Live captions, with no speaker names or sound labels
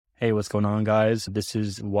Hey, what's going on, guys? This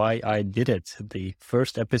is Why I Did It, the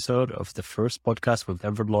first episode of the first podcast we've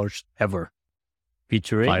ever launched ever,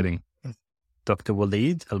 featuring Dr.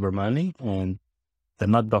 Waleed Al-Barmani and the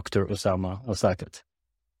not Dr. Osama Al-Sakit.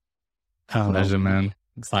 Pleasure, man.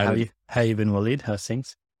 Excited. How you been, Waleed? How's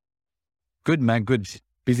things? Good, man. Good.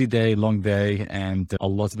 Busy day, long day, and a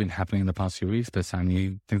lot's been happening in the past few weeks, but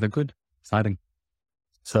Sani, things are good. Exciting.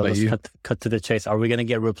 So let's cut to the chase. Are we going to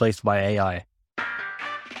get replaced by AI?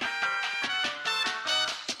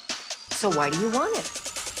 So why do you want it?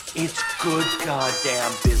 It's good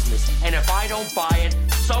goddamn business. And if I don't buy it,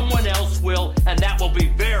 someone else will, and that will be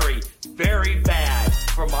very, very bad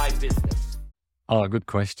for my business. Oh, good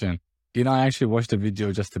question. I actually watched a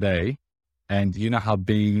video just today, and you know how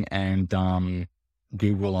Bing and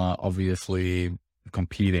Google are obviously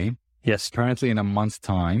competing. Yes. Apparently in a month's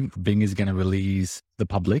time, Bing is going to release the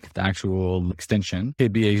public, the actual extension.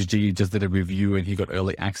 KBHG just did a review and he got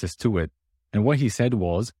early access to it. And what he said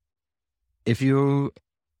was, if you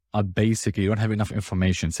are basically, you don't have enough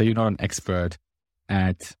information, say you're not an expert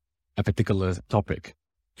at a particular topic,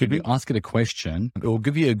 if you ask it a question, it will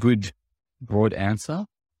give you a good broad answer,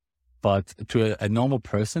 but to a normal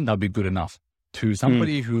person, that'll be good enough. To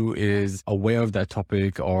somebody who is aware of that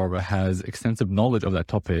topic or has extensive knowledge of that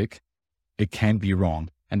topic, it can be wrong.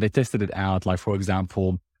 And they tested it out. Like, for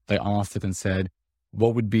example, they asked it and said,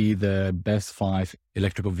 what would be the best 5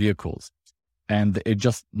 electrical vehicles? And it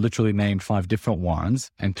just literally named 5 different ones.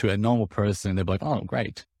 And to a normal person, they'll be like, oh,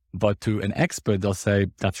 great. But to an expert, they'll say,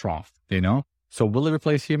 that's wrong, So will it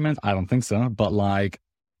replace humans? I don't think so. But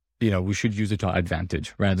we should use it to our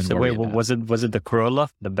advantage rather than So wait, was it the Corolla,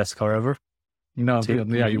 the best car ever? No,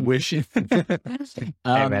 yeah, you wish. Hey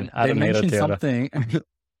man, I they don't hate a mentioned Toyota. something.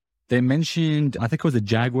 They mentioned, I think it was a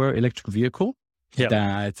Jaguar electric vehicle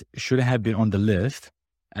that should have been on the list.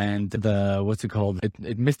 And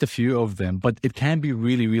it missed a few of them, but it can be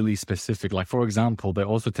really, really specific. Like, for example, they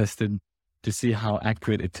also tested to see how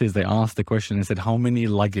accurate it is. They asked the question and said, how many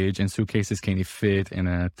luggage and suitcases can you fit in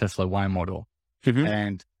a Tesla Y model?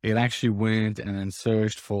 And it actually went and then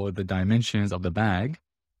searched for the dimensions of the bag.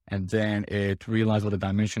 And then it realized what the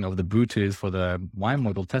dimension of the boot is for the Y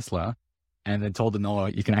model Tesla. And then told them, no,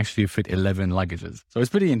 you can actually fit 11 luggages. So it's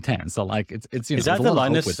pretty intense. So it's is that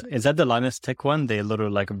the Linus Tech one? The little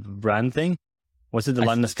brand thing? Was it the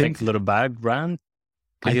Linus Tech little bag brand?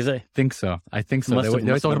 I think so. They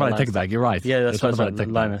were talking about a tech bag. You're right. Yeah, that's what about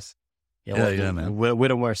Linus. Yeah, man. We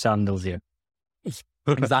don't wear sandals here.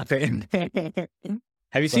 Exactly.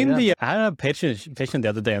 Have you seen I had a patient the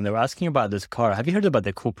other day and they were asking about this car. Have you heard about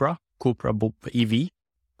the Cupra EV?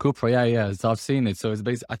 Cupra, yeah. So I've seen it. So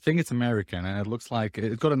it's I think it's American and it looks like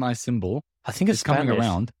it's got a nice symbol. I think it's coming Spanish.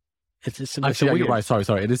 around. Actually, you're right.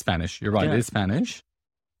 Sorry. It is Spanish. You're right. Yeah. It is Spanish.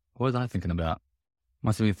 What was I thinking about?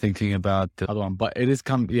 Must have been thinking about the other one, but it is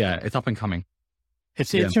it's up and coming.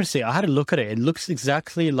 It's interesting. I had a look at it. It looks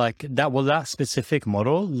exactly like that. Well, that specific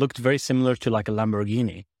model looked very similar to like a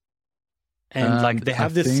Lamborghini. And they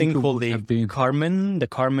have this thing called the Carmen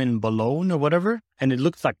Balone or whatever. And it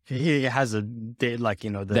looks like it has the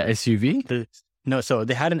SUV? So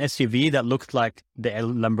they had an SUV that looked like the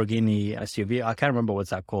Lamborghini SUV. I can't remember what's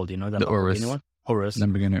that called, the Urus. one? Urus.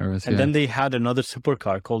 Lamborghini Urus, And then they had another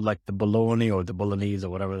supercar called like the Bologna or the Bolognese or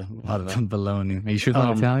whatever. I don't know. Bologna. Are you sure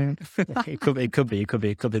it's Italian? It could be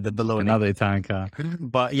the Bologna. Another Italian car.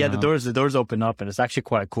 But yeah, the doors open up and it's actually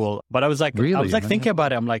quite cool. But I was like, thinking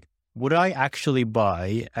about it. I'm like, would I actually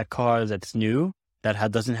buy a car that's new that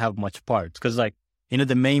doesn't have much parts? Because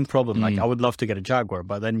the main problem, I would love to get a Jaguar,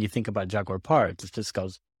 but then you think about Jaguar parts, it just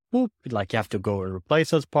goes, whoop, you have to go and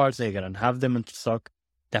replace those parts. They gotta have them in stock.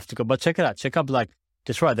 They have to go, but check it out. Check out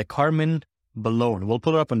just right, the Carmen Balone. We'll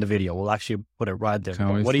put it up on the video. We'll actually put it right there.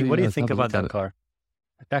 What do you think about that car?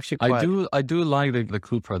 Actually, I do like the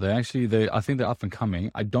Cupra. I think they're up and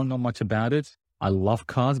coming. I don't know much about it. I love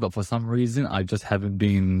cars, but for some reason, I just haven't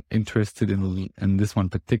been interested in this one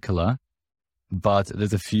particular. But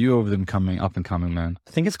there's a few of them up and coming, man. I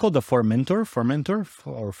think it's called the Formentor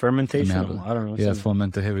or Fermentation. I don't know. Yeah,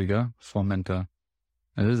 Formentor. Here we go. Formentor.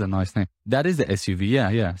 It is a nice name. That is the SUV.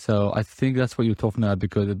 Yeah. So I think that's what you're talking about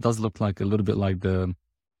because it does look like a little bit like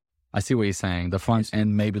I see what you're saying. The front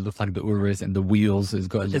end maybe looks like the Urus and the wheels has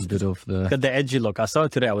got a little bit of the... Got the edgy look. I saw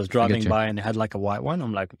it today. I was driving by and it had like a white one.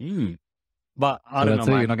 I'm like, But I don't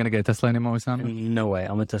know. You're not going to get a Tesla anymore, Sam? No way.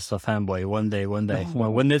 I'm a Tesla fanboy. One day.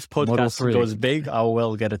 When this podcast goes big, I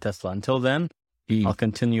will get a Tesla. Until then, I'll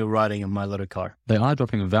continue riding in my little car. They are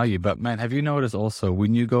dropping in value. But man, have you noticed also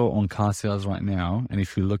when you go on car sales right now, and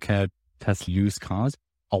if you look at Tesla used cars,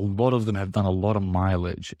 a lot of them have done a lot of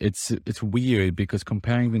mileage. It's weird because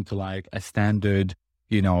comparing them to like a standard,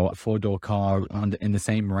 you know, a 4-door car in the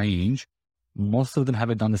same range, most of them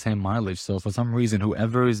haven't done the same mileage. So for some reason,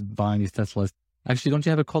 whoever is buying these Teslas, actually, don't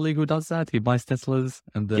you have a colleague who does that? He buys Teslas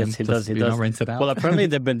and then yes, he does. He does. Rents it out. Well, apparently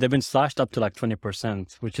they've been slashed up to like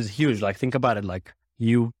 20%, which is huge. Like think about it. Like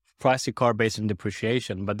you price your car based on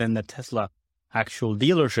depreciation, but then the Tesla actual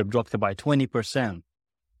dealership dropped it by 20%.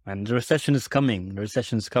 And the recession is coming. The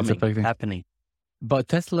recession is coming, happening. But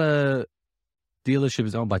Tesla dealership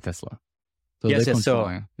is owned by Tesla. So yes,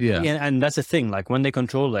 yeah. And that's the thing. Like when they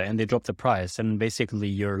control it and they drop the price, and basically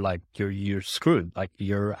you're screwed. Like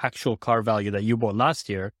your actual car value that you bought last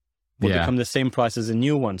year will become the same price as a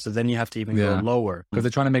new one. So then you have to even go lower. Because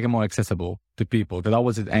they're trying to make it more accessible to people. Because that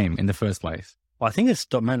was its aim in the first place. Well, I think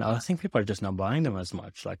I think people are just not buying them as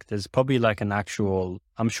much. Like there's probably like an actual,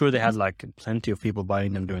 I'm sure they had like plenty of people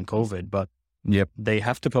buying them during COVID, but they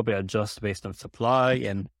have to probably adjust based on supply.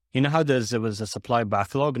 And you know how there was a supply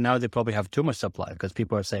backlog? Now they probably have too much supply because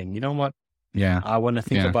people are saying, you know what? Yeah. I want to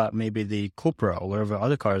think about maybe the Cupra or whatever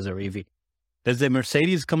other cars are EV. There's the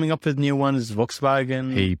Mercedes coming up with new ones,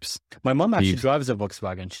 Volkswagen. Heaps. My mom actually drives a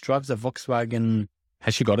Volkswagen. She drives a Volkswagen.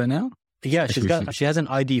 Has she got it now? Yeah, she has an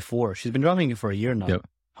ID4. She's been driving it for a year now. Yep.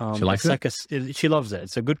 She likes it? She loves it.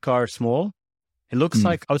 It's a good car, small. It looks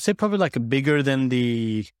like, I would say probably like a bigger than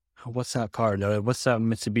the, what's that car? What's that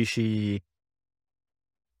Mitsubishi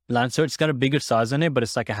Lancer? It's got a bigger size on it, but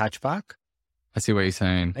it's like a hatchback. I see what you're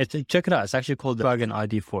saying. Check it out. It's actually called the Volkswagen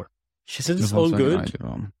ID4. She says it's all good,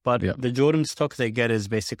 but the Jordan stock they get is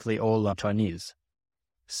basically all Chinese.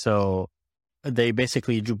 So they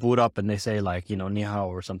basically boot up and they say like, you know, ni hao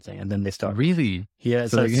or something. And then they start. Really? Yeah.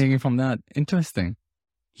 So they're getting from that. Interesting.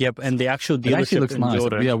 Yep. And the actual dealership actually looks nice.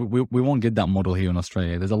 Jordan, yeah, we won't get that model here in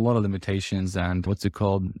Australia. There's a lot of limitations and what's it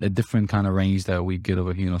called? A different kind of range that we get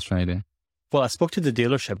over here in Australia. Well, I spoke to the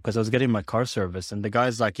dealership because I was getting my car service and the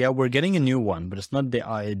guy's like, yeah, we're getting a new one, but it's not the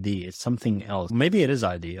ID. It's something else. Maybe it is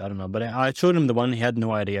ID. I don't know. But I showed him the one. He had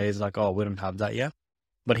no idea. He's like, oh, we don't have that yet.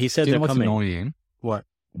 But he said they're coming. Annoying? What?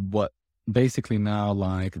 Basically now,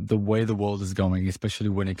 like the way the world is going, especially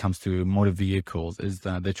when it comes to motor vehicles, is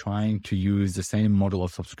that they're trying to use the same model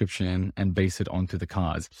of subscription and base it onto the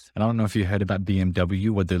cars. And I don't know if you heard about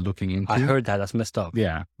BMW, what they're looking into. I heard that. That's messed up.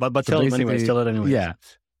 Yeah. But so tell them anyway. Tell it anyway. Yeah.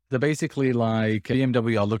 They're basically like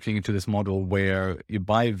BMW are looking into this model where you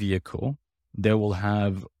buy a vehicle, they will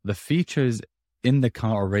have the features in the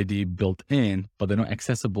car already built in, but they're not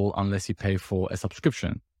accessible unless you pay for a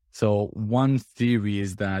subscription. So one theory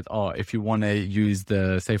is that, if you want to use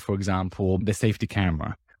say, for example, the safety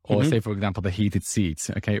camera or say, for example, the heated seats,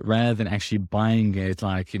 okay, rather than actually buying it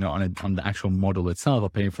like, you know, on the actual model itself or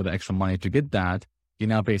paying for the extra money to get that, you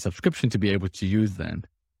now pay a subscription to be able to use them.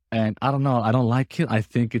 And I don't know, I don't like it. I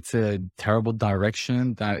think it's a terrible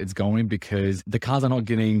direction that it's going because the cars are not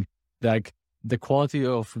getting like the quality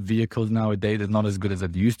of vehicles nowadays is not as good as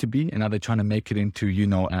it used to be. And now they're trying to make it into, you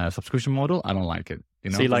know, a subscription model. I don't like it. You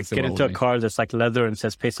know, so you like get into a car that's like leather and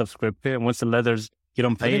says pay subscription. And once the leather's, you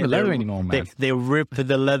don't pay it. Leather anymore, man. They rip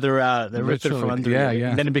the leather out. They rip it from under. Yeah.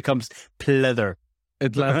 And then it becomes pleather.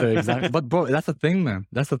 It's leather, exactly. But bro, that's the thing, man.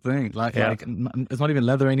 That's the thing. Like it's not even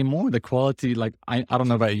leather anymore. The quality, like, I don't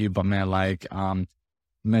know about you, but man, like,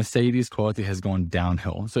 Mercedes quality has gone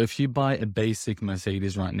downhill. So if you buy a basic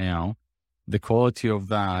Mercedes right now, the quality of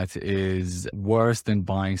that is worse than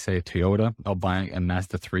buying, say, a Toyota or buying a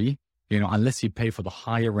Mazda 3. You know, unless you pay for the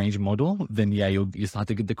higher range model, then you start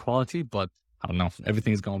to get the quality. But I don't know,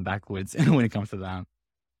 everything's going backwards when it comes to that.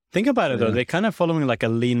 Think about it though, they're kind of following like a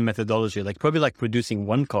lean methodology, like probably like producing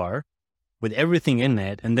one car with everything in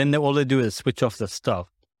it. And then all they do is switch off the stuff.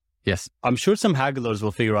 Yes. I'm sure some hagglers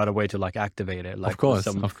will figure out a way to like activate it. Like of course.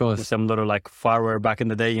 With some little like fireware back in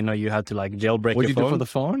the day, you know, you had to like jailbreak what your phone. What do you do for the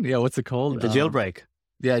phone? Yeah, what's it called? The jailbreak.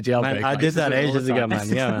 Yeah, jailbreak. Man, I did that ages ago, man.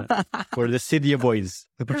 Yeah, for the Cydia boys.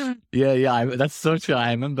 Yeah. That's so true.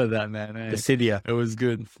 I remember that, man. The Cydia. It was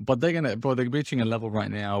good. But they're reaching a level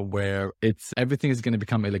right now where everything is going to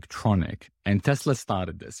become electronic. And Tesla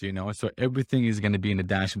started this, you know, so everything is going to be in the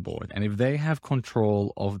dashboard. And if they have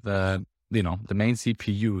control of the main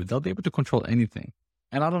CPU, they'll be able to control anything.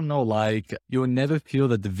 And I don't know, like, you'll never feel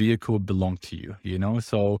that the vehicle belongs to you, you know?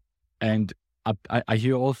 So, and I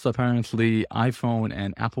hear also apparently iPhone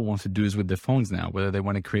and Apple wants to do this with their phones now, whether they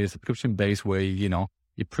want to create a subscription base where, you know,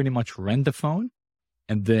 you pretty much rent the phone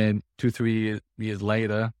and then 2-3 years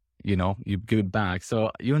later, you know, you give it back.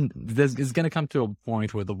 So it's going to come to a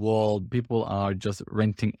point where people are just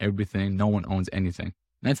renting everything. No one owns anything.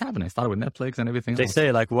 And it's happening. It started with Netflix and everything else. They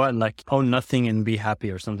say like what? Like own nothing and be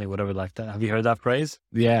happy or something, whatever like that. Have you heard that phrase?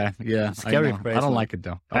 Yeah. Scary phrase. I don't like it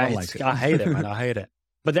though. I hate it, man. I hate it.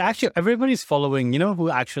 But everybody's following, you know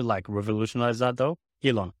who actually like revolutionized that though?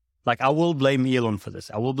 Elon. Like, I will blame Elon for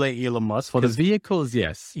this. I will blame Elon Musk. For the vehicles,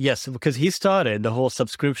 yes. Yes, because he started the whole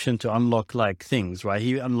subscription to unlock like things, right?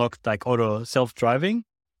 He unlocked like auto self-driving,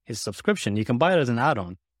 his subscription. You can buy it as an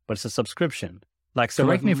add-on, but it's a subscription. Like, so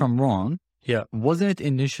correct me if I'm wrong. Yeah. Was it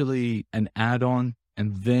initially an add-on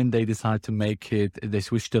and then they decided to make it, they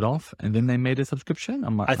switched it off and then they made a subscription?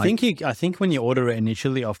 I think when you order it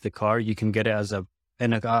initially off the car, you can get it as I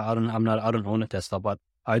don't own a Tesla, but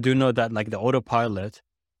I do know that like the autopilot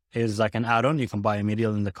is like an add-on you can buy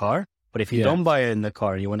immediately in the car. But if you don't buy it in the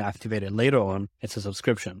car, you want to activate it later on, it's a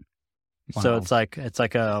subscription. Wow. So it's like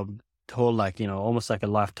a whole like, almost like a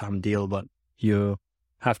lifetime deal, but you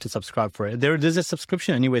have to subscribe for it. There's a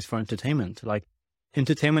subscription anyways for entertainment. Like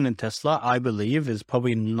entertainment in Tesla, I believe, is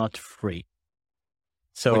probably not free.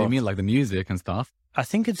 So what do you mean, like the music and stuff? I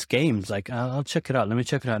think it's games. Like I'll check it out. Let me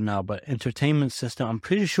check it out now. But entertainment system, I'm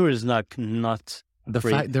pretty sure is not the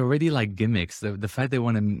free. fact they're already like gimmicks. The fact they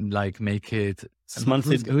want to like make it it's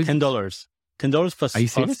monthly $10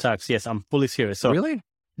 plus tax. Yes, I'm fully serious. So really,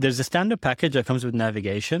 there's a standard package that comes with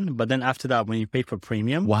navigation, but then after that, when you pay for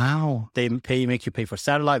premium, they make you pay for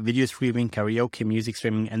satellite, video streaming, karaoke, music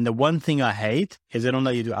streaming. And the one thing I hate is they don't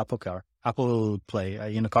let you do Apple Play,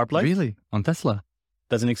 CarPlay. Really? On Tesla?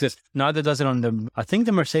 Doesn't exist. Neither does it on I think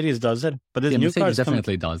the Mercedes does it, but there's new Mercedes cars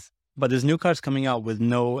definitely does. But there's new cars coming out with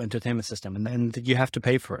no entertainment system, and you have to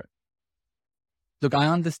pay for it. Look, I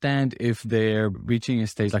understand if they're reaching a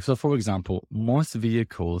stage, like, so for example, most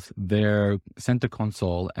vehicles, their center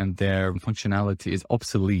console and their functionality is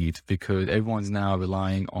obsolete because everyone's now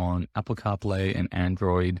relying on Apple CarPlay and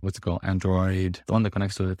Android, Android, the one that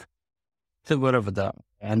connects to it. So whatever the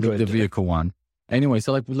Android. The vehicle one. Anyway,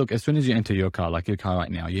 so like, look, as soon as you enter your car, like your car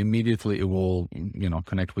right now, it will,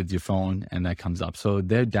 connect with your phone and that comes up. So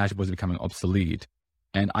their dashboard is becoming obsolete.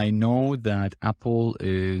 And I know that Apple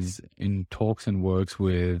is in talks and works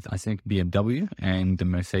with, I think, BMW and the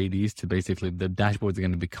Mercedes to basically, the dashboards are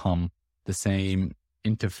going to become the same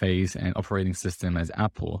interface and operating system as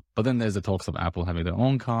Apple. But then there's the talks of Apple having their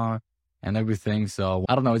own car and everything. So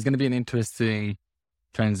I don't know, it's going to be an interesting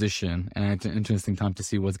transition, and it's an interesting time to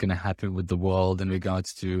see what's going to happen with the world in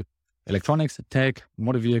regards to electronics, tech,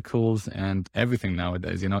 motor vehicles, and everything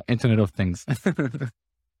nowadays, Internet of Things.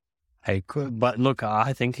 Hey, but look,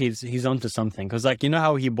 I think he's onto something, because like,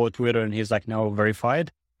 how he bought Twitter and he's like now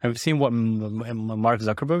verified? Have you seen what Mark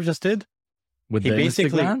Zuckerberg just did? With the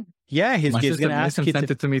Instagram? Yeah, he's going to ask you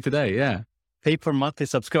sent it to me today, yeah. Pay per monthly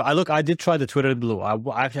subscription. I did try the Twitter Blue.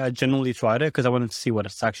 I genuinely tried it because I wanted to see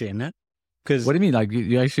what actually in it. What do you mean? Like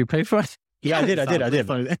you actually paid for it? Yeah, I did.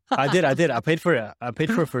 I paid for it. I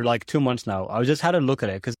paid for it for like 2 months now. I just had a look at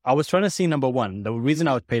it because I was trying to see, number one, the reason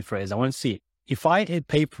I would pay for it is I want to see if I had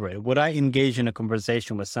paid for it, would I engage in a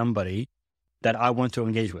conversation with somebody that I want to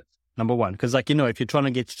engage with? Number one, because like, if you're trying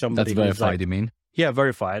to get somebody that's verified, you mean? Yeah,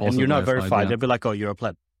 verified. Also and you're not verified. Yeah. They'll be like, oh, you're a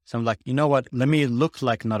pleb. So I'm like, you know what? Let me look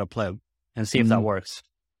like not a pleb and see if that works.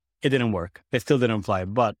 It didn't work. It still didn't apply.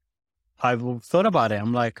 But I've thought about it.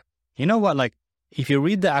 I'm like, you know what? Like, if you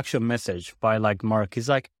read the actual message by like Mark, he's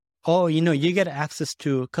like, oh, you get access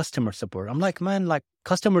to customer support. I'm like, man, like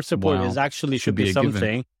customer support is actually should be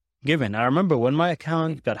something given. I remember when my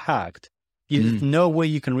account got hacked, there's no way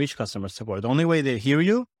you can reach customer support. The only way they hear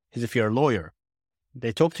you is if you're a lawyer.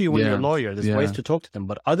 They talk to you when you're a lawyer. There's ways to talk to them,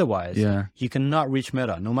 but otherwise you cannot reach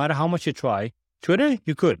Meta. No matter how much you try. Twitter,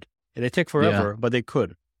 you could. They take forever, but they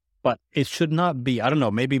could. But it should not be. I don't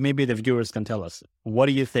know. Maybe the viewers can tell us. What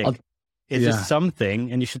do you think? Is it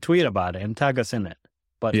something, and you should tweet about it and tag us in it.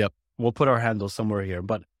 But we'll put our handle somewhere here.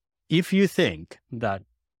 But if you think that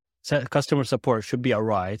customer support should be a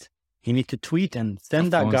right, you need to tweet and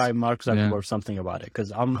send that guy Mark Zuckerberg something about it,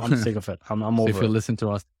 because I'm sick of it. I'm over it. If you listen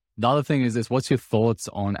to us. The other thing is this: what's your thoughts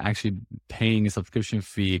on actually paying a subscription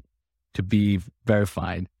fee to be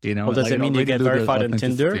verified? Well, does it mean you get verified on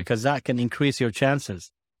Tinder? Because that can increase your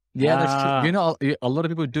chances. Yeah, that's true. A lot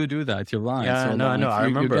of people do that. You're right. Yeah, so I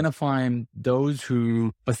remember. You're going to find those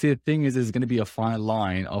who, but see, the thing is, there's going to be a fine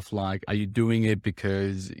line of like, are you doing it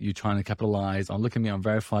because you're trying to capitalize on, look at me, I'm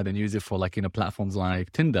verified, and use it for like, platforms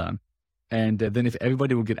like Tinder. And then if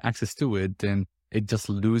everybody will get access to it, then it just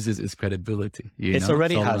loses its credibility. It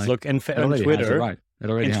already has. Like, look, on Twitter,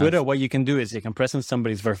 Twitter, what you can do is you can press on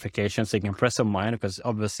somebody's verification. So you can press on mine, because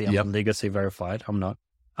obviously I'm legacy verified. I'm not.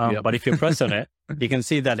 But if you press on it, you can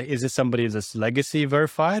see that is it somebody that's legacy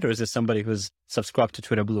verified, or is it somebody who's subscribed to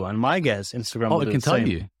Twitter Blue? And my guess, Instagram will it can tell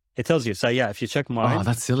you. It tells you. So yeah, if you check mine, oh,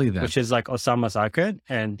 that's silly then. Which is like Osama Zakir,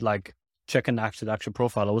 and like check an actual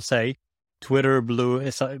profile, it will say Twitter Blue.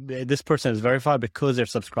 This person is verified because they're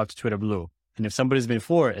subscribed to Twitter Blue. And if somebody's been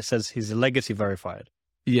before, it says he's legacy verified.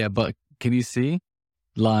 Yeah, but can you see?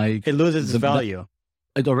 Like it loses its value.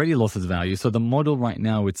 It already lost its value. So the model right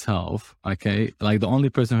now itself, okay, like the only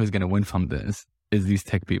person who's going to win from this is these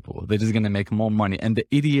tech people. They're just going to make more money. And the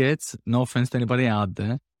idiots, no offense to anybody out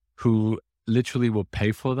there, who literally will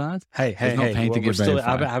pay for that. Hey, I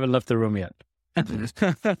haven't left the room yet.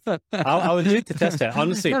 I was doing to test it,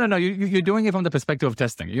 honestly. No. You're doing it from the perspective of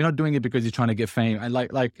testing. You're not doing it because you're trying to get fame. And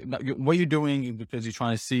what you're doing is because you're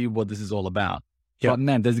trying to see what this is all about. But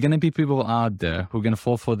man, there's going to be people out there who are going to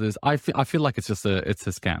fall for this. I feel like it's a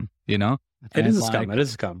scam, you know? It is a scam. It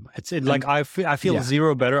is a scam. I feel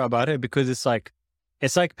zero better about it because it's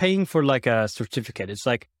like paying for like a certificate. It's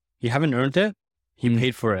like you haven't earned it. You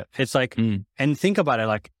paid for it. It's like, and think about it,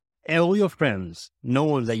 like all your friends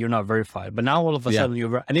know that you're not verified, but now all of a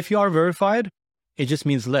sudden and if you are verified, it just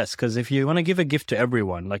means less. Cause if you want to give a gift to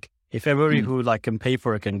everyone, like if everybody who like can pay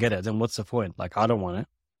for it can get it, then what's the point? Like, I don't want it.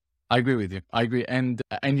 I agree with you. I agree. And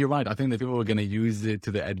you're right. I think the people who are going to use it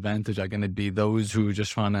to their advantage are going to be those who are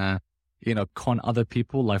just trying to, you know, con other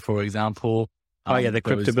people. Like, for example, the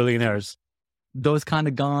crypto billionaires. Those kind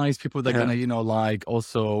of guys, people that are going to, you know, like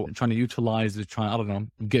also trying to utilize it, I don't know,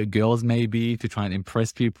 get girls maybe to try and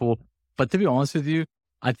impress people. But to be honest with you,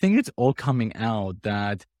 I think it's all coming out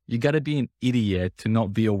that you got to be an idiot to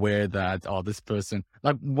not be aware that, this person,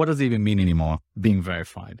 like, what does it even mean anymore? Being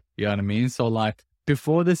verified. You know what I mean? So like,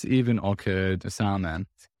 before this even occurred, Salman,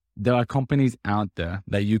 there are companies out there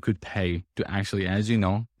that you could pay to actually, as you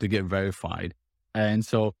know, to get verified. And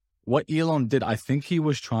so what Elon did, I think he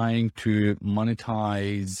was trying to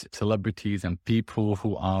monetize celebrities and people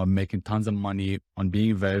who are making tons of money on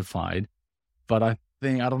being verified. But I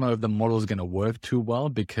don't know if the model is going to work too well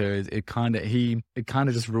because it kind of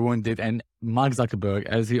just ruined it. And Mark Zuckerberg,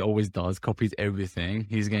 as he always does, copies everything.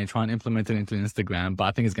 He's going to try and implement it into Instagram, but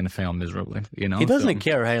I think it's going to fail miserably. You know, he doesn't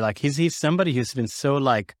care. Hey, like he's somebody who's been so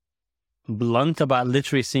like blunt about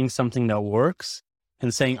literally seeing something that works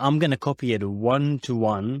and saying, I'm going to copy it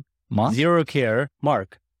 1-to-1, zero care.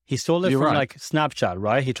 Mark, he stole it from like Snapchat,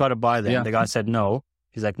 right? He tried to buy them. The guy said no.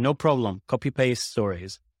 He's like, no problem. Copy paste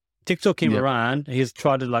stories. TikTok came around. He's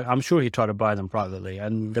tried to I'm sure he tried to buy them privately,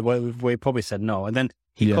 and we probably said no. And then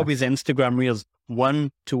he copies the Instagram Reels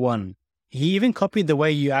 1-to-1. He even copied the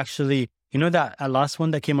way you actually, you know, that last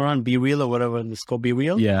one that came around, Be Real or whatever it's called, Be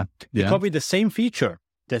Real. He copied the same feature.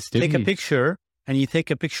 Just take a picture, and you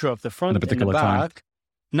take a picture of the front and the back.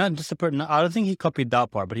 Not just I don't think he copied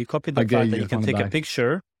that part, but he copied the fact that you can take a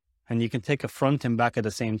picture, and you can take a front and back at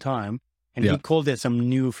the same time. And he called it some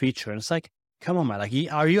new feature. And it's like, come on, man. Like,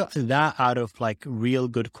 are you that out of like real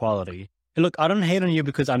good quality? And look, I don't hate on you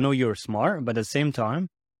because I know you're smart, but at the same time,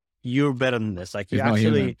 you're better than this. Like, you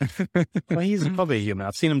actually, well, he's probably human.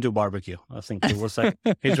 I've seen him do barbecue. I think it was like,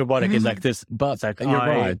 he's robotic. He's like this, but it's like, you're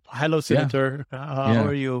right. Hello, Senator. How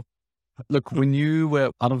are you? Look, when you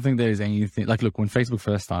were, I don't think there's anything like, look, when Facebook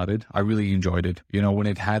first started, I really enjoyed it. You know, when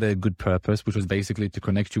it had a good purpose, which was basically to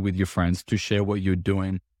connect you with your friends, to share what you're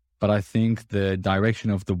doing. But I think the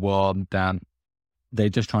direction of the world that they're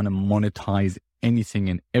just trying to monetize anything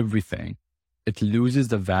and everything, it loses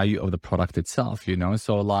the value of the product itself, you know?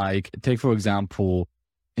 So like, take for example,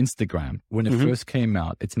 Instagram. When it first came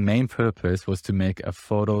out, its main purpose was to make a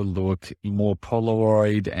photo look more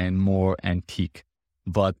Polaroid and more antique.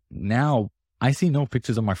 But now I see no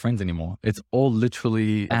pictures of my friends anymore. It's all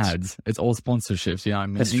literally ads. It's all sponsorships. You know what I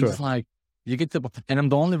mean? That's true. It's like, you get to,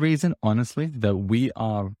 and the only reason, honestly, that we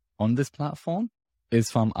are on this platform is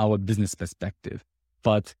from our business perspective.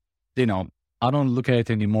 But, you know, I don't look at it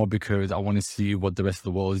anymore because I want to see what the rest of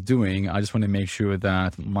the world is doing. I just want to make sure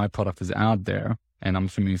that my product is out there, and I'm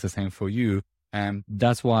assuming it's the same for you. And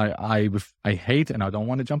that's why I hate, and I don't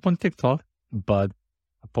want to jump on TikTok, but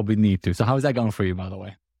I probably need to. So how is that going for you, by the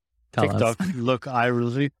way? Tell TikTok, us. Look, I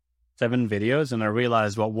released 7 videos and I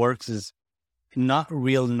realized what works is not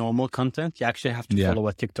real normal content. You actually have to follow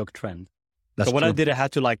a TikTok trend. That's so what true. I did, I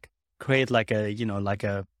had to like create like a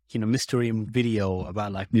mystery video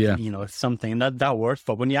about like, something, and that works.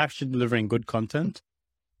 But when you're actually delivering good content,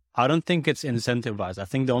 I don't think it's incentivized. I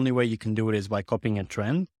think the only way you can do it is by copying a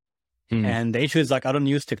trend. And the issue is like, I don't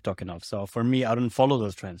use TikTok enough. So for me, I don't follow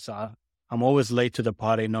those trends. So I'm always late to the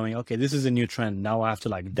party knowing, okay, this is a new trend. Now I have to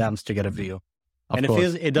like dance to get a view.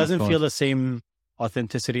 It doesn't feel the same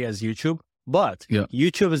authenticity as YouTube, but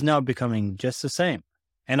YouTube is now becoming just the same.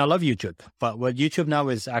 And I love YouTube, but what YouTube now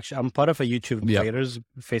is actually, I'm part of a YouTube creators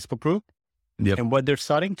Facebook group. And what they're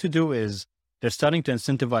starting to do is they're starting to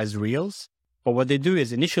incentivize reels. But what they do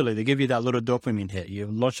is initially they give you that little dopamine hit. You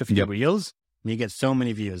launch a few reels and you get so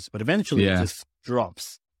many views, but eventually it just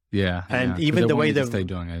drops. And even the way they're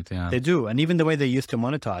doing it, they do. And even the way they used to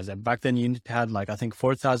monetize it. Back then you had like, I think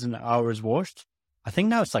 4,000 hours watched I think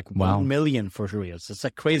now it's like 1 million for reels. It's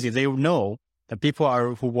like crazy. They know that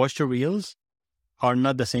people who watch the reels are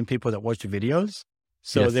not the same people that watch the videos.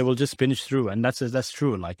 So they will just binge through. And that's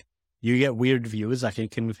true. Like you get weird views. Like you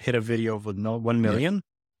can hit a video with 1 million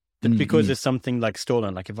because it's something like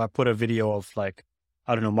stolen. Like if I put a video of like,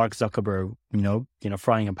 I don't know, Mark Zuckerberg,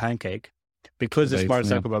 frying a pancake, because it's Mark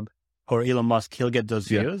Zuckerberg or Elon Musk, he'll get those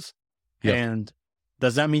views. Yeah. And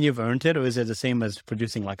does that mean you've earned it, or is it the same as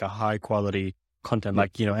producing like a high quality content,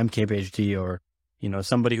 like, MKBHD or,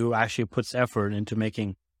 somebody who actually puts effort into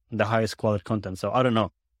making the highest quality content? So I don't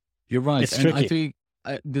know. You're right. It's and tricky.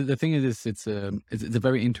 I think the thing is, it's a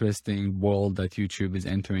very interesting world that YouTube is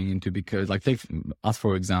entering into, because like take us,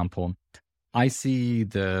 for example, I see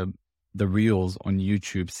the reels on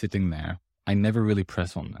YouTube sitting there. I never really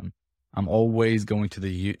press on them. I'm always going to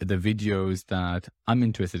the videos that I'm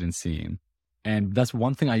interested in seeing. And that's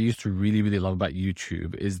one thing I used to really, really love about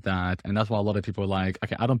YouTube is that, and that's why a lot of people are like,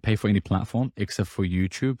 okay, I don't pay for any platform except for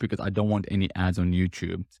YouTube because I don't want any ads on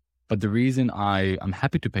YouTube. But the reason I'm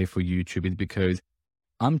happy to pay for YouTube is because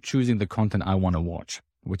I'm choosing the content I want to watch,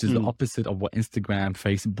 which is the opposite of what Instagram,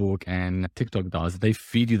 Facebook, and TikTok does. They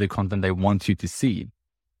feed you the content they want you to see.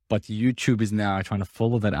 But YouTube is now trying to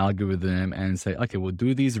follow that algorithm and say, okay, we'll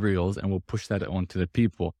do these reels and we'll push that onto the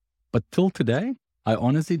people. But till today, I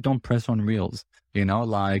honestly don't press on reels,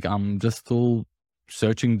 like I'm just still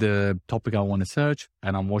searching the topic I want to search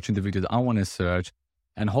and I'm watching the videos I want to search.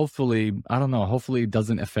 And hopefully, I don't know, hopefully it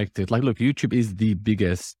doesn't affect it. Like, look, YouTube is the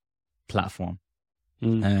biggest platform.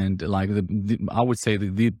 And like I would say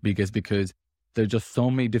the biggest, because there's just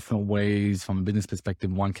so many different ways from a business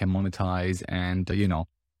perspective one can monetize. And,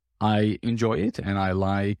 I enjoy it and I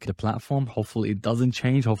like the platform. Hopefully it doesn't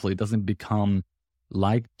change. Hopefully it doesn't become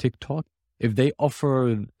like TikTok. If they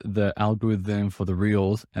offer the algorithm for the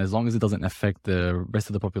reels, as long as it doesn't affect the rest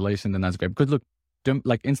of the population, then that's great. Because look,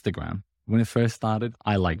 like Instagram, when it first started,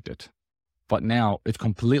 I liked it. But now it's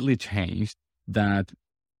completely changed that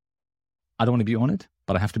I don't want to be on it,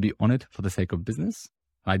 but I have to be on it for the sake of business.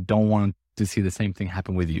 I don't want to see the same thing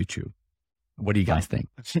happen with YouTube. What do you guys think?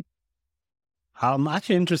 I'm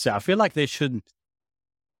actually interested. I feel like they should,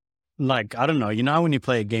 like, I don't know, when you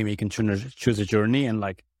play a game, you can choose a journey, and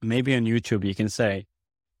like maybe on YouTube, you can say,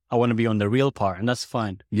 I want to be on the real part, and that's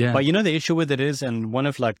fine. Yeah. But the issue with it is, and one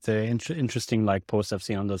of like the interesting like posts I've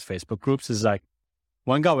seen on those Facebook groups is like,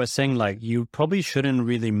 one guy was saying like, you probably shouldn't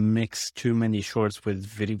really mix too many shorts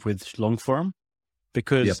with long form,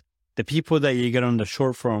 because the people that you get on the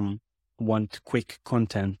short form want quick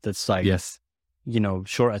content that's like,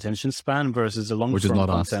 short attention span versus the long form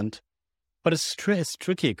content. Us. But it's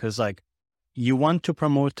tricky because like you want to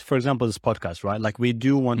promote, for example, this podcast, right? Like we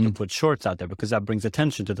do want to put shorts out there because that brings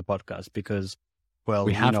attention to the podcast because, well,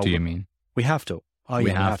 we have to, you mean? We have to. Oh, yeah, we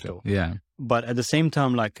have to. Yeah. But at the same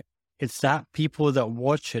time, like it's that people that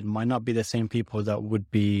watch it might not be the same people that would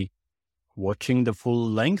be watching the full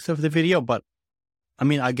length of the video. But I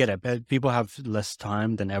mean, I get it. People have less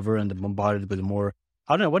time than ever and they're bombarded with more.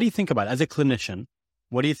 I don't know. What do you think about it? As a clinician?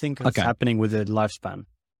 What do you think is happening with the lifespan?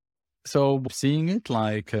 So seeing it,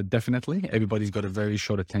 like definitely everybody's got a very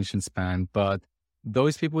short attention span, but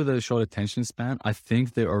those people with a short attention span, I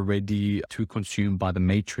think they're already too consumed by the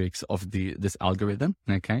matrix of this algorithm.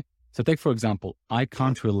 Okay. So take, for example, I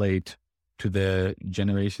can't relate to the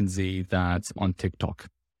Generation Z that's on TikTok.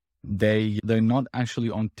 They're not actually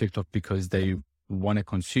on TikTok because they want to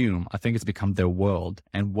consume. I think it's become their world,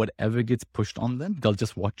 and whatever gets pushed on them, they'll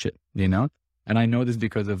just watch it, And I know this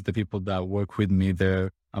because of the people that work with me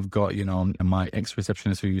there. I've got, my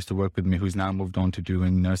ex-receptionist who used to work with me, who's now moved on to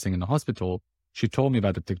doing nursing in the hospital. She told me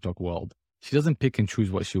about the TikTok world. She doesn't pick and choose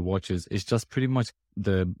what she watches. It's just pretty much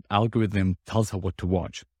the algorithm tells her what to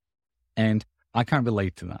watch. And I can't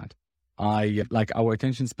relate to that. I like our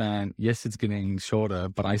attention span. Yes, it's getting shorter,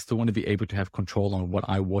 but I still want to be able to have control on what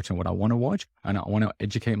I watch and what I want to watch. And I want to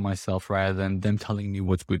educate myself rather than them telling me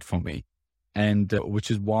what's good for me. And which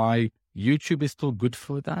is why YouTube is still good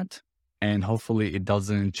for that. And hopefully it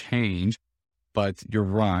doesn't change. But you're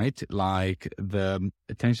right. Like the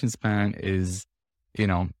attention span is,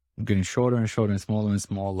 getting shorter and shorter and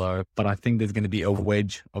smaller. But I think there's going to be a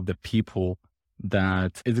wedge of the people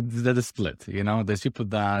that is split. There's people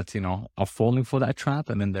that, are falling for that trap.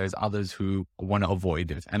 And then there's others who want to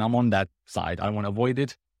avoid it. And I'm on that side. I want to avoid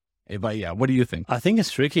it. But yeah, what do you think? I think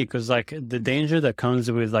it's tricky because like the danger that comes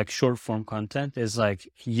with like short form content is like,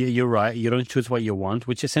 you're right. You don't choose what you want,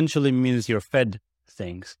 which essentially means you're fed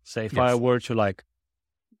things. So if I were to like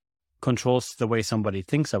control the way somebody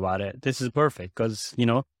thinks about it, this is perfect because,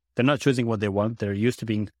 they're not choosing what they want. They're used to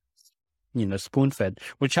being, spoon fed,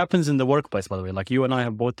 which happens in the workplace, by the way. Like you and I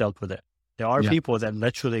have both dealt with it. There are people that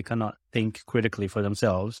literally cannot think critically for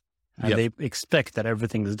themselves, and they expect that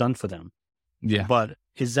everything is done for them. Yeah. But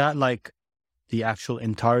is that like the actual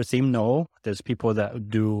entire theme? No, there's people that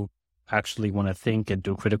do actually want to think and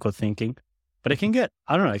do critical thinking, but it can get,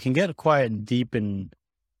 I don't know, it can get quite deep and,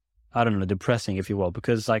 I don't know, depressing, if you will,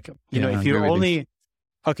 because like, you know, if you're only,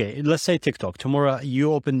 okay, let's say TikTok, tomorrow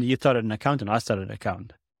you started an account and I started an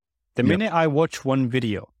account. The minute I watch one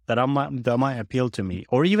video that might appeal to me,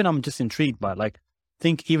 or even I'm just intrigued by, like,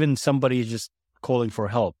 think even somebody is just calling for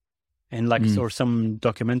help and like, or some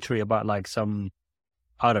documentary about like some,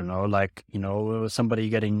 I don't know, like, you know, somebody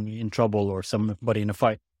getting in trouble or somebody in a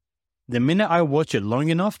fight. The minute I watch it long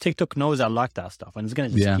enough, TikTok knows I like that stuff and it's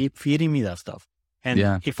going to just keep feeding me that stuff.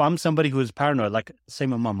 And if I'm somebody who's paranoid, like say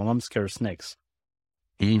my mom's scared of snakes.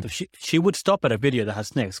 So she would stop at a video that has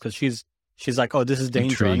snakes because she's like, oh, this is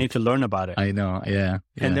dangerous. I need to learn about it. I know. Yeah.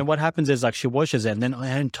 And then what happens is like she watches it and then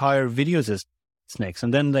her entire videos is snakes.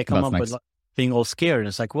 And then they come up with like, being all scared. And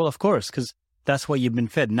it's like, well, of course, because that's what you've been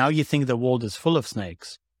fed. Now you think the world is full of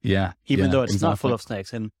snakes. Yeah. Even though it's not full of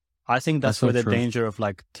snakes. And I think that's where the danger of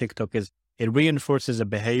like TikTok is. It reinforces a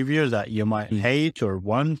behavior that you might hate or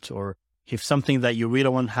want, or if something that you really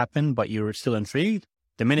want to happen, but you're still intrigued,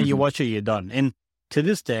 the minute you watch it, you're done. And to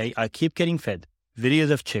this day, I keep getting fed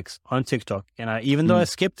videos of chicks on TikTok. And even though I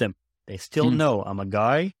skip them, they still know I'm a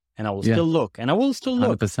guy and I will still look and I will still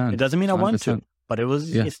look. 100%. It doesn't mean I want to, but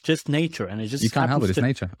it's just nature. And it just, you can't help it. It's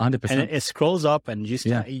nature. 100%. And it scrolls up and you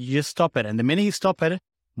just stop it. And the minute you stop at it,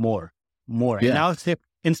 more. And now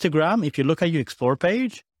Instagram, if you look at your explore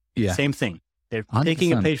page, same thing. They're 100%.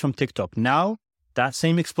 Taking a page from TikTok. Now that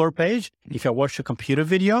same explore page, if I watch a computer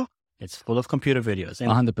video, it's full of computer videos. And,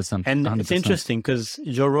 100%. And 100%. It's interesting because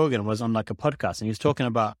Joe Rogan was on like a podcast and he's talking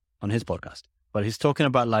about, on his podcast, but he's talking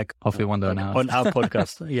about like, hopefully one day now. On our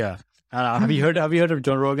podcast. Yeah. Have you heard of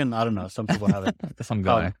Joe Rogan? I don't know. Some people haven't. Some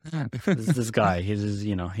guy. This guy, he's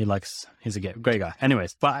a great guy.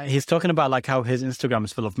 Anyways, but he's talking about like how his Instagram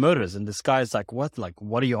is full of murders. And this guy's like, what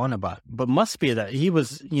are you on about? But must be that he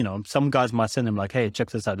was, you know, some guys might send him like, hey, check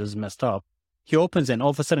this out. This is messed up. He opens it and all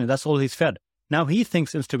of a sudden that's all he's fed. Now he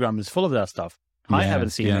thinks Instagram is full of that stuff. I haven't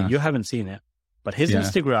seen it. You haven't seen it. But his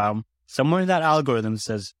Instagram, somewhere in that algorithm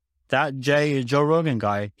says, that Joe Rogan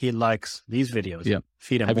guy, he likes these videos. Yeah.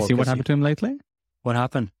 Feed him. Have you seen what happened to him lately? What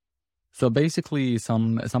happened? So basically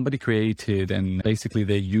somebody created and basically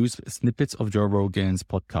they used snippets of Joe Rogan's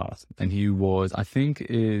podcast. And he was, I think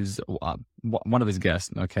is one of his guests,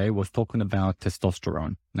 okay, was talking about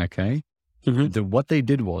testosterone, okay? What they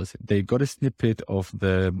did was they got a snippet of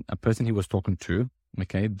a person he was talking to,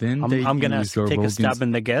 okay? Then I'm going to take a stab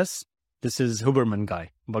in the guess. This is Huberman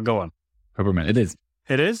guy, but go on. Huberman, it is.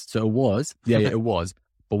 It is? So it was. Yeah, it was.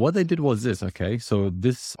 But what they did was this, okay? So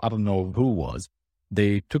this, I don't know who was.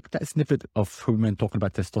 They took that snippet of women talking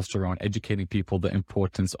about testosterone, educating people the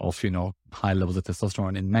importance of, you know, high levels of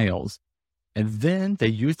testosterone in males. And then they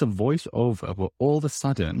used a voiceover where all of a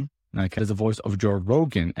sudden, okay, there's a voice of Joe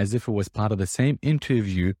Rogan as if it was part of the same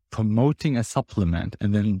interview promoting a supplement.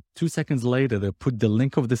 And then 2 seconds later, they put the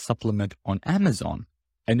link of the supplement on Amazon.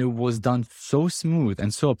 And it was done so smooth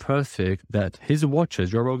and so perfect that his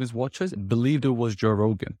watchers, Joe Rogan's watchers, believed it was Joe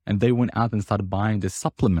Rogan. And they went out and started buying this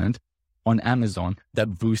supplement on Amazon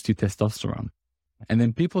that boosts your testosterone. And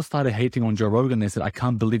then people started hating on Joe Rogan. They said, I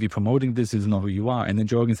can't believe you're promoting this. This is not who you are. And then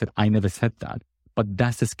Joe Rogan said, I never said that. But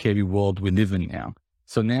that's the scary world we live in now.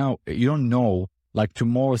 So now you don't know, like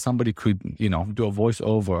tomorrow somebody could, you know, do a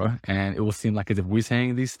voiceover and it will seem like as if we're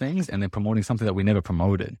saying these things and then promoting something that we never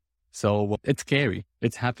promoted. So it's scary.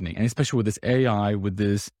 It's happening. And especially with this AI, with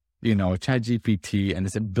this, you know, ChatGPT and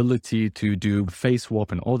this ability to do face swap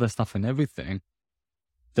and all that stuff and everything,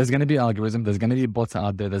 there's going to be algorithm. There's going to be bots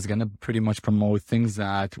out there that's going to pretty much promote things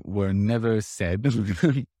that were never said.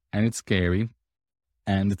 And it's scary.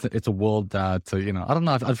 And it's a world that, you know, I don't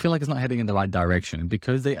know. I feel like it's not heading in the right direction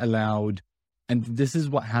because they allowed, and this is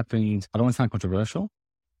what happened. I don't want to sound controversial,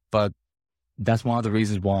 but that's one of the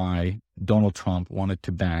reasons why Donald Trump wanted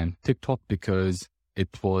to ban TikTok, because it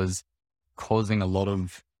was causing a lot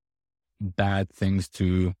of bad things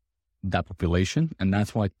to that population. And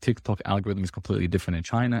that's why TikTok algorithm is completely different in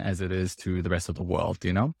China as it is to the rest of the world,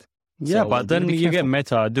 you know? Yeah, so but then you get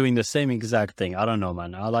Meta doing the same exact thing. I don't know,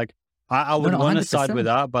 man. I would want to side with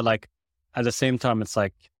that, but like at the same time, it's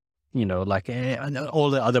like, you know, like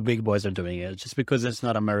all the other big boys are doing it. Just because it's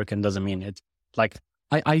not American doesn't mean it's like,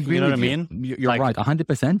 I agree. You know what I mean? You're like, right.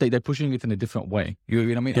 100%. They're pushing it in a different way. You know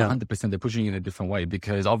what I mean? Yeah. 100%. They're pushing it in a different way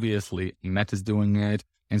because obviously Meta's doing it.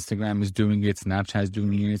 Instagram is doing it. Snapchat's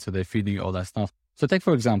doing it. So they're feeding you all that stuff. So take,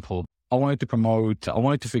 for example, I wanted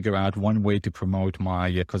to figure out one way to promote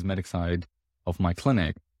my cosmetic side of my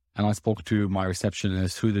clinic. And I spoke to my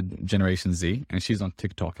receptionist, who's the Generation Z, and she's on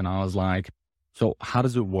TikTok. And I was like, so how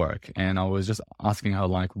does it work? And I was just asking her,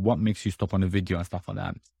 like, what makes you stop on a video and stuff like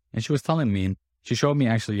that? And she was telling me, she showed me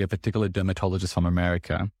actually a particular dermatologist from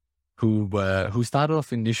America who started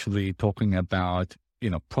off initially talking about,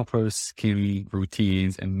 proper skin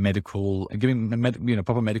routines and giving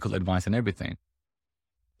proper medical advice and everything.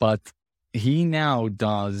 But he now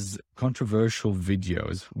does controversial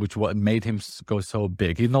videos, which what made him go so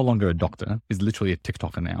big. He's no longer a doctor. He's literally a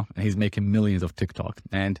TikToker now, and he's making millions of TikTok.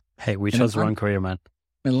 And hey, we chose the wrong career, man.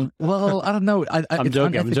 Well, I don't know. I'm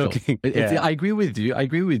joking. Yeah. I agree with you.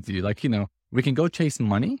 Like, we can go chase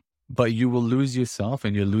money, but you will lose yourself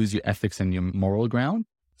and you'll lose your ethics and your moral ground.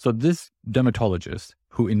 So this dermatologist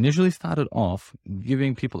who initially started off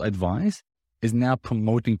giving people advice is now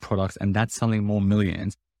promoting products, and that's selling more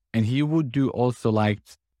millions. And he would do also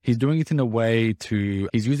he's doing it in a way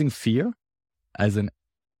he's using fear as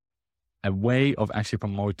a way of actually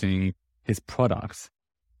promoting his products.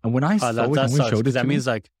 And when I saw it, and we showed it, that means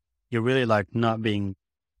you're really not being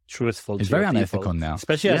truthful. It's very unethical now,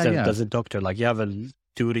 especially as a doctor. You have a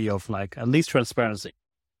duty of at least transparency.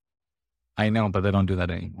 I know, but they don't do that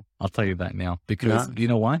anymore. I'll tell you that now, because you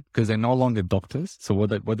know why? Because they're no longer doctors. So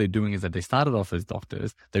what they're doing is that they started off as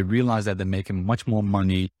doctors. They realize that they're making much more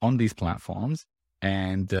money on these platforms.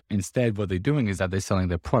 And instead, what they're doing is that they're selling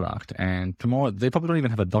their product. And tomorrow, they probably don't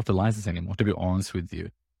even have a doctor license anymore, to be honest with you.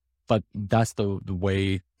 But that's the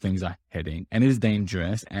way things are heading. And it is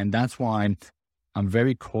dangerous. And that's why I'm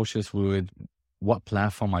very cautious with what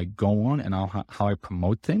platform I go on and how I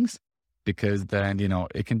promote things. Because then,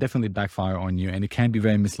 it can definitely backfire on you, and it can be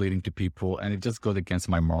very misleading to people, and it just goes against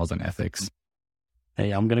my morals and ethics.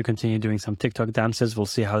 Hey, I'm going to continue doing some TikTok dances. We'll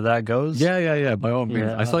see how that goes. Yeah. By all means.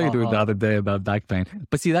 I saw you do it the other day about back pain.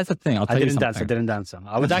 But see, that's the thing. I didn't dance.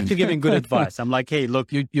 I was actually giving good advice. I'm like, hey,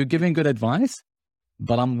 look. You're giving good advice,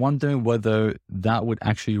 but I'm wondering whether that would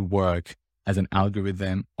actually work as an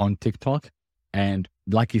algorithm on TikTok. And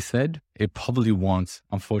like you said, it probably won't,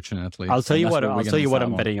 unfortunately. I'll tell you what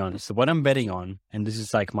I'm betting on. So what I'm betting on, and this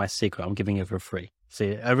is my secret, I'm giving it for free.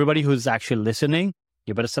 See, everybody who's actually listening,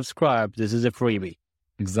 you better subscribe. This is a freebie.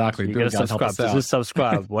 Exactly. You gotta subscribe. This is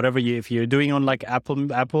subscribe. Whatever if you're doing on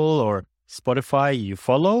Apple or Spotify, you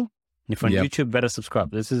follow. And if on YouTube, better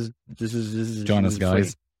subscribe. This is join us,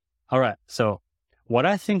 guys. Free. All right. So what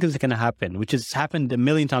I think is going to happen, which has happened a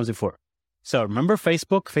million times before. So remember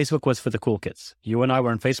Facebook? Facebook was for the cool kids. You and I were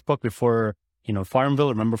on Facebook before, Farmville.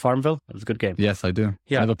 Remember Farmville? It was a good game. Yes, I do.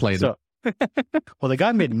 Yeah. Never played it. Well, the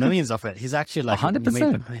guy made millions of it. He's actually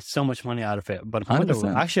 100%. Made so much money out of it. But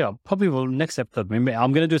actually, I'll probably next episode. Maybe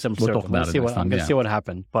I'm going to do some research. I'm going to see what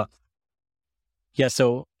happened. But yeah,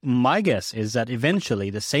 so my guess is that eventually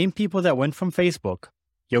the same people that went from Facebook,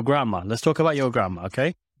 your grandma, let's talk about your grandma,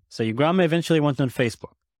 okay? So your grandma eventually went on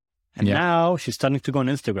Facebook. And now she's starting to go on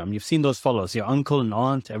Instagram. You've seen those follows. Your uncle and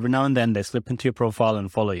aunt, every now and then they slip into your profile and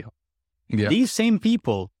follow you. Yeah. These same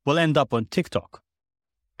people will end up on TikTok.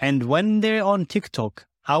 And when they're on TikTok,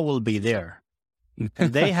 I will be there.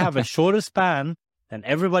 And they have a shorter span than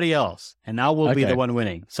everybody else. And I will be the one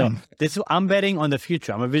winning. So I'm betting on the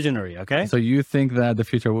future. I'm a visionary, okay? So you think that the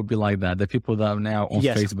future will be like that? The people that are now on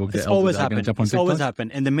Facebook, it's always happened. It's always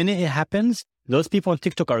happened. And the minute it happens, those people on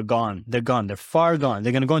TikTok are gone. They're gone. They're far gone.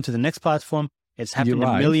 They're going to go into the next platform. It's happened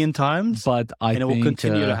a million times, but it will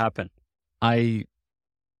continue to happen. I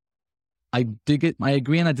dig it. I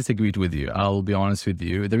agree and I disagreed with you. I'll be honest with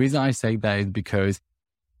you. The reason I say that is because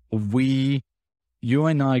you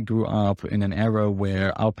and I grew up in an era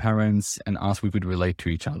where our parents and us, we could relate to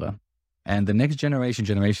each other. And the next generation,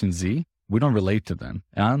 Generation Z, we don't relate to them.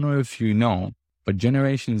 And I don't know if you know, but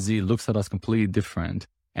Generation Z looks at us completely different.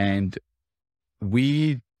 And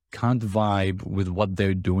we can't vibe with what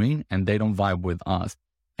they're doing and they don't vibe with us.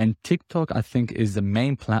 And TikTok, I think, is the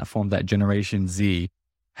main platform that Generation Z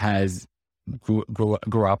has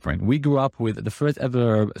grew up in. We grew up with the first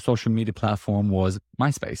ever social media platform was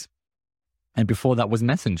MySpace. And before that was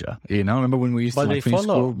Messenger. Remember when we used to finish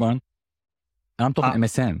school run? I'm talking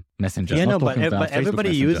MSN Messenger. Yeah, no, but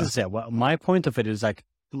everybody uses it. Well, my point of it is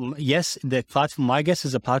yes, the platform, my guess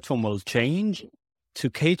is the platform will change to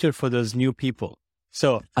cater for those new people.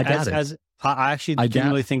 So I actually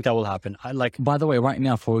genuinely think that will happen. By the way, right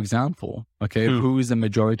now, for example, who is the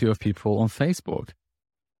majority of people on Facebook?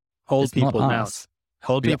 Old people now.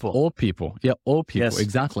 Old people. Old people. Yeah, old people. Yes.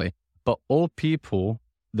 Exactly. But old people,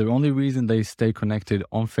 the only reason they stay connected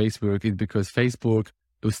on Facebook is because Facebook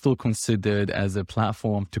it was still considered as a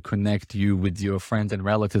platform to connect you with your friends and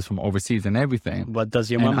relatives from overseas and everything. But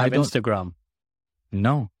does your mom have Instagram?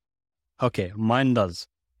 No. Okay, mine does.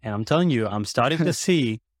 And I'm telling you, I'm starting to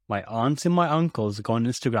see my aunts and my uncles go on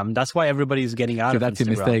Instagram. That's why everybody's getting out of Instagram. That's a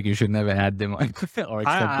mistake. You should never add them or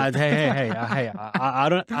accept Hey,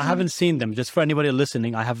 I haven't seen them. Just for anybody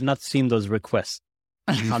listening, I have not seen those requests.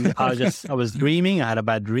 I was dreaming. I had a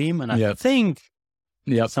bad dream, and I think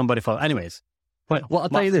somebody followed. Anyways, well, I'll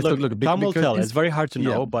tell you this. Look, time will tell. It's very hard to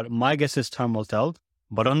know, but my guess is time will tell.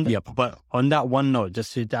 But on that one note,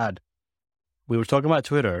 just to add, we were talking about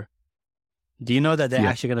Twitter. Do you know that they're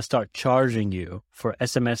actually going to start charging you for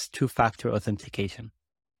SMS two-factor authentication?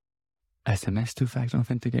 SMS two-factor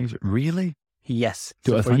authentication? Really? Yes.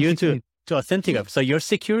 So for you to authenticate. So your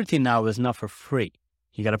security now is not for free.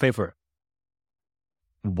 You got to pay for it.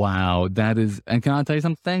 Wow, that is, and can I tell you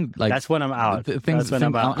something? Like, that's when I'm out.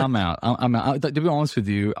 I'm out. I'm out. To be honest with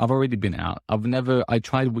you, I've already been out. I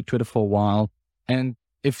tried with Twitter for a while. And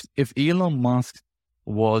if Elon Musk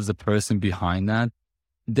was the person behind that,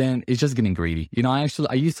 then it's just getting greedy. You know,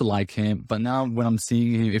 I used to like him, but now when I'm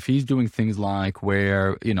seeing him, if he's doing things like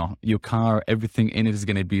where, you know, your car, everything in it is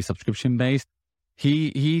going to be subscription based.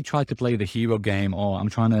 He tried to play the hero game, or I'm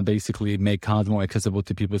trying to basically make cars more accessible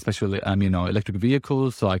to people, especially, you know, electric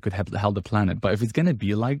vehicles, so I could help the planet. But if it's going to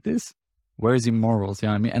be like this, where is your morals? You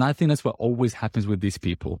know what I mean? And I think that's what always happens with these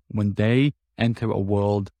people. When they enter a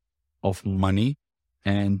world of money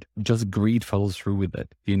and just greed follows through with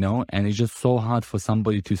it, you know? And it's just so hard for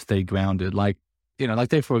somebody to stay grounded. Like, you know, like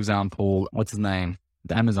take, for example, what's his name?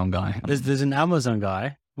 The Amazon guy. There's an Amazon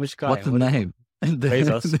guy. Which guy? What's his name?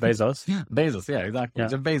 Bezos. Yeah, exactly.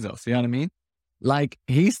 Jeff Bezos, you know what I mean? Like,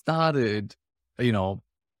 he started, you know,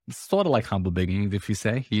 sort of like humble beginnings, if you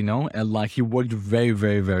say, you know, and like he worked very,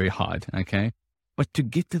 very, very hard, okay? But to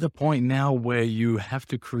get to the point now where you have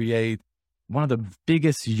to create one of the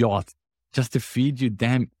biggest yachts just to feed your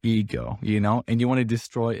damn ego, you know, and you want to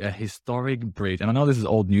destroy a historic bridge. And I know this is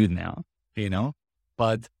old news now, you know,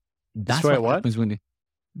 but that's what happens when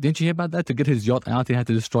didn't you hear about that? To get his yacht out, he had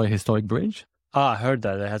to destroy a historic bridge. I heard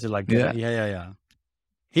that. They had to like, yeah.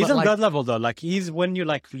 He's on God level though. Like he's when you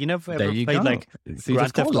like, you never ever played like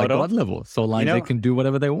Grand Theft Auto. Like God level. So like they can do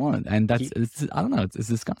whatever they want. And that's, I don't know, it's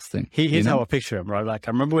disgusting. Here's how I picture him, right? Like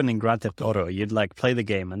I remember when in Grand Theft Auto, you'd like play the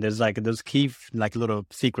game and there's like those key like little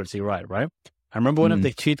secrets you write, right? I remember one of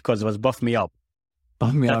the cheat codes was buff me up.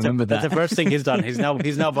 Buff me up, I remember that. That's the first thing he's done. He's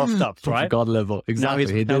now buffed up, right? God level.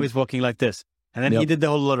 Exactly. Now he's walking like this. And then he did the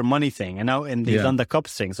whole lot of money thing, and he's done the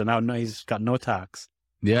cops thing. So now he's got no tax.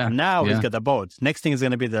 Yeah. And now he's got the boat. Next thing is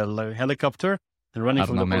going to be the helicopter and running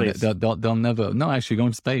from the police. They'll never. No, actually, go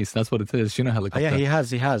in space. That's what it is. You know, helicopter. Oh, yeah, he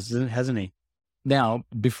has, hasn't he? Now,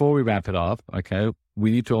 before we wrap it up, okay,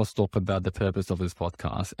 we need to also talk about the purpose of this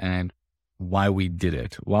podcast and why we did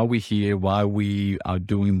it, why we're here, why we are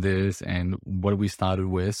doing this, and what we started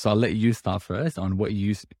with. So I'll let you start first on what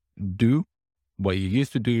you do. What you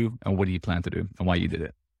used to do and what do you plan to do and why you did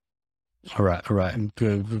it. All right.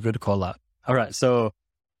 Good call out. All right. So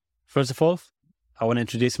first of all, I want to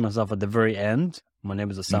introduce myself at the very end. My name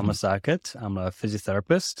is Osama Saket. I'm a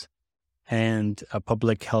physiotherapist and a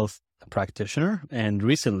public health practitioner. And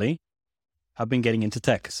recently I've been getting into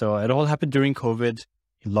tech. So it all happened during COVID,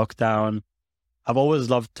 lockdown. I've always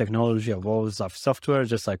loved technology. I've always loved software,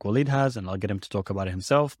 just like Waleed has, and I'll get him to talk about it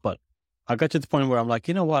himself. But I got to the point where I'm like,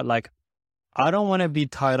 you know what? Like, I don't want to be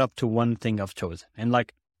tied up to one thing I've chosen. And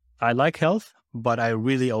like, I like health, but I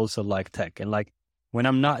really also like tech. And like, when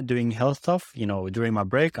I'm not doing health stuff, you know, during my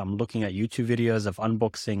break, I'm looking at YouTube videos of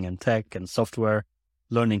unboxing and tech and software,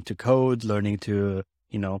 learning to code, learning to,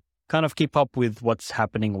 you know, kind of keep up with what's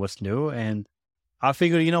happening, what's new. And I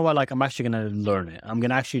figured, you know what, like I'm actually going to learn it. I'm going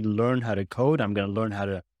to actually learn how to code. I'm going to learn how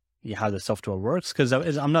the software works because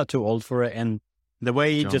I'm not too old for it. And the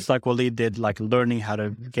way, just like Waleed did, like learning how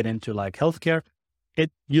to get into like healthcare,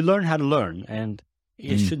 you learn how to learn and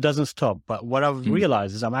it doesn't stop. But what I've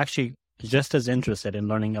realized is I'm actually just as interested in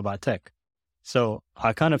learning about tech. So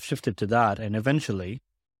I kind of shifted to that. And eventually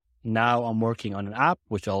now I'm working on an app,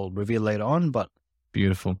 which I'll reveal later on, but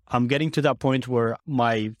beautiful. I'm getting to that point where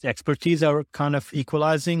my expertise are kind of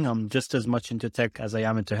equalizing. I'm just as much into tech as I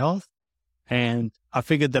am into health. And I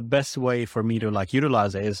figured the best way for me to like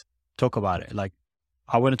utilize it is talk about it. Like,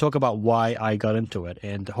 I want to talk about why I got into it.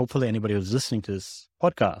 And hopefully anybody who's listening to this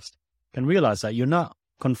podcast can realize that you're not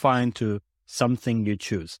confined to something you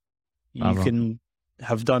choose. You can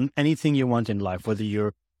have done anything you want in life, whether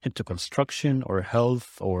you're into construction or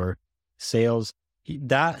health or sales.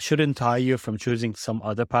 That shouldn't tie you from choosing some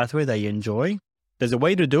other pathway that you enjoy. There's a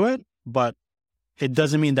way to do it, but it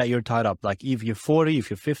doesn't mean that you're tied up. Like if you're 40, if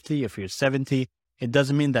you're 50, if you're 70, it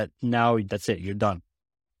doesn't mean that now that's it, you're done.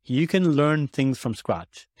 You can learn things from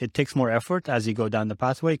scratch. It takes more effort as you go down the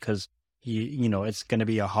pathway because you know, it's going to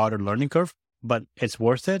be a harder learning curve, but it's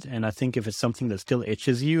worth it. And I think if it's something that still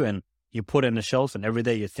itches you and you put it in the shelf and every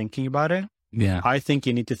day you're thinking about it, I think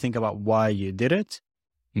you need to think about why you did it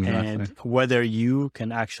and whether you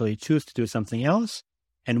can actually choose to do something else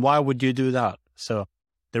and why would you do that? So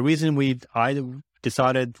the reason I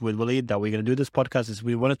decided with Waleed that we're going to do this podcast is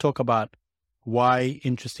we want to talk about why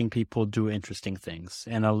interesting people do interesting things.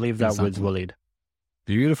 And I'll leave that with Waleed.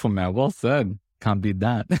 Beautiful, man. Well said. Can't beat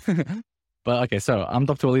that. But okay, so I'm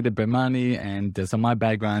Dr. Waleed Behbahani, and so my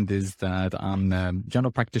background is that I'm a general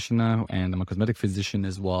practitioner and I'm a cosmetic physician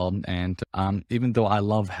as well. And even though I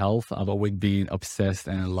love health, I've always been obsessed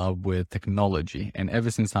and in love with technology. And ever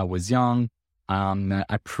since I was young,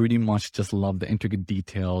 I pretty much just love the intricate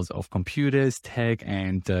details of computers, tech,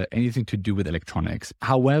 and anything to do with electronics.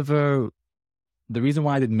 However, the reason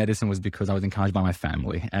why I did medicine was because I was encouraged by my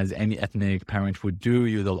family. As any ethnic parent would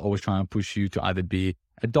do, they'll always try and push you to either be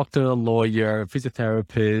a doctor, a lawyer, a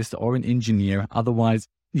physiotherapist, or an engineer. Otherwise,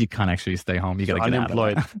 you can't actually stay home. You got to get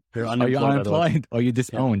unemployed. out of it. You're unemployed or you're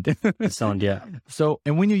disowned. Yeah. Disowned, yeah. So,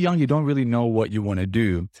 and when you're young, you don't really know what you want to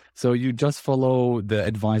do. So you just follow the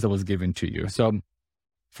advice that was given to you. So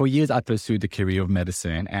for years, I pursued the career of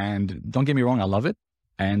medicine. And don't get me wrong, I love it.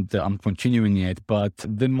 And I'm continuing it. But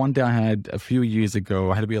then one day a few years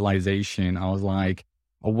ago, I had a realization. I was like,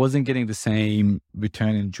 I wasn't getting the same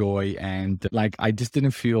return and joy. And like, I just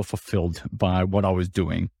didn't feel fulfilled by what I was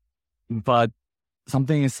doing. But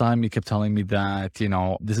something inside me kept telling me that, you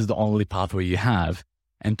know, this is the only pathway you have.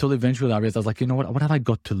 Until eventually I realized, I was like, you know what have I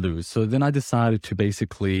got to lose? So then I decided to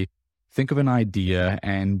basically think of an idea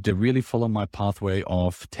and really follow my pathway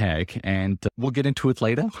of tech. And we'll get into it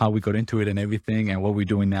later, how we got into it and everything and what we're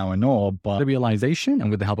doing now and all. But the realization,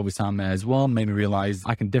 and with the help of Wissam as well, made me realize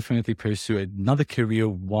I can definitely pursue another career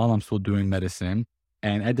while I'm still doing medicine.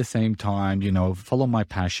 And at the same time, you know, follow my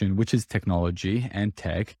passion, which is technology and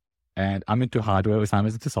tech. And I'm into hardware, Wissam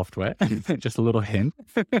is into software. Just a little hint.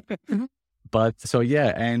 But so,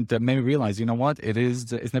 yeah, and made me realize, you know what,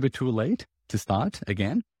 it's never too late to start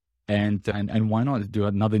again. And why not do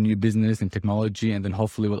another new business in technology, and then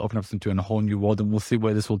hopefully we'll open up into a whole new world, and we'll see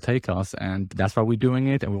where this will take us. And that's why we're doing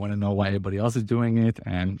it, and we want to know why everybody else is doing it.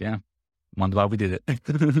 And yeah, wonder why we did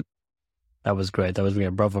it. That was great.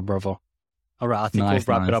 Bravo. All right, I think we'll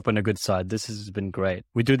wrap it up on a good side. This has been great.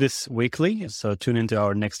 We do this weekly, so tune into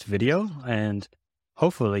our next video, and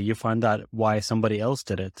hopefully you find out why somebody else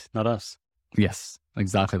did it, not us. Yes,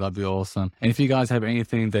 exactly. That'd be awesome. And if you guys have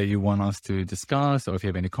anything that you want us to discuss, or if you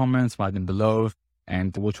have any comments, write them below.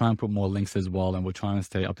 And we'll try and put more links as well. And we'll try and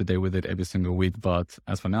stay up to date with it every single week. But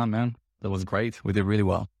as for now, man, that was great. We did really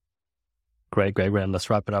well. Great. Let's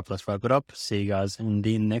wrap it up. See you guys in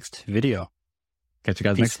the next video. Catch you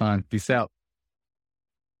guys next time. Peace out.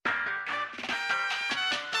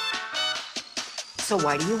 So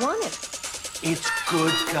why do you want it? It's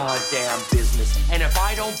good goddamn business. And if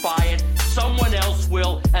I don't buy it, someone else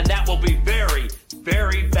will,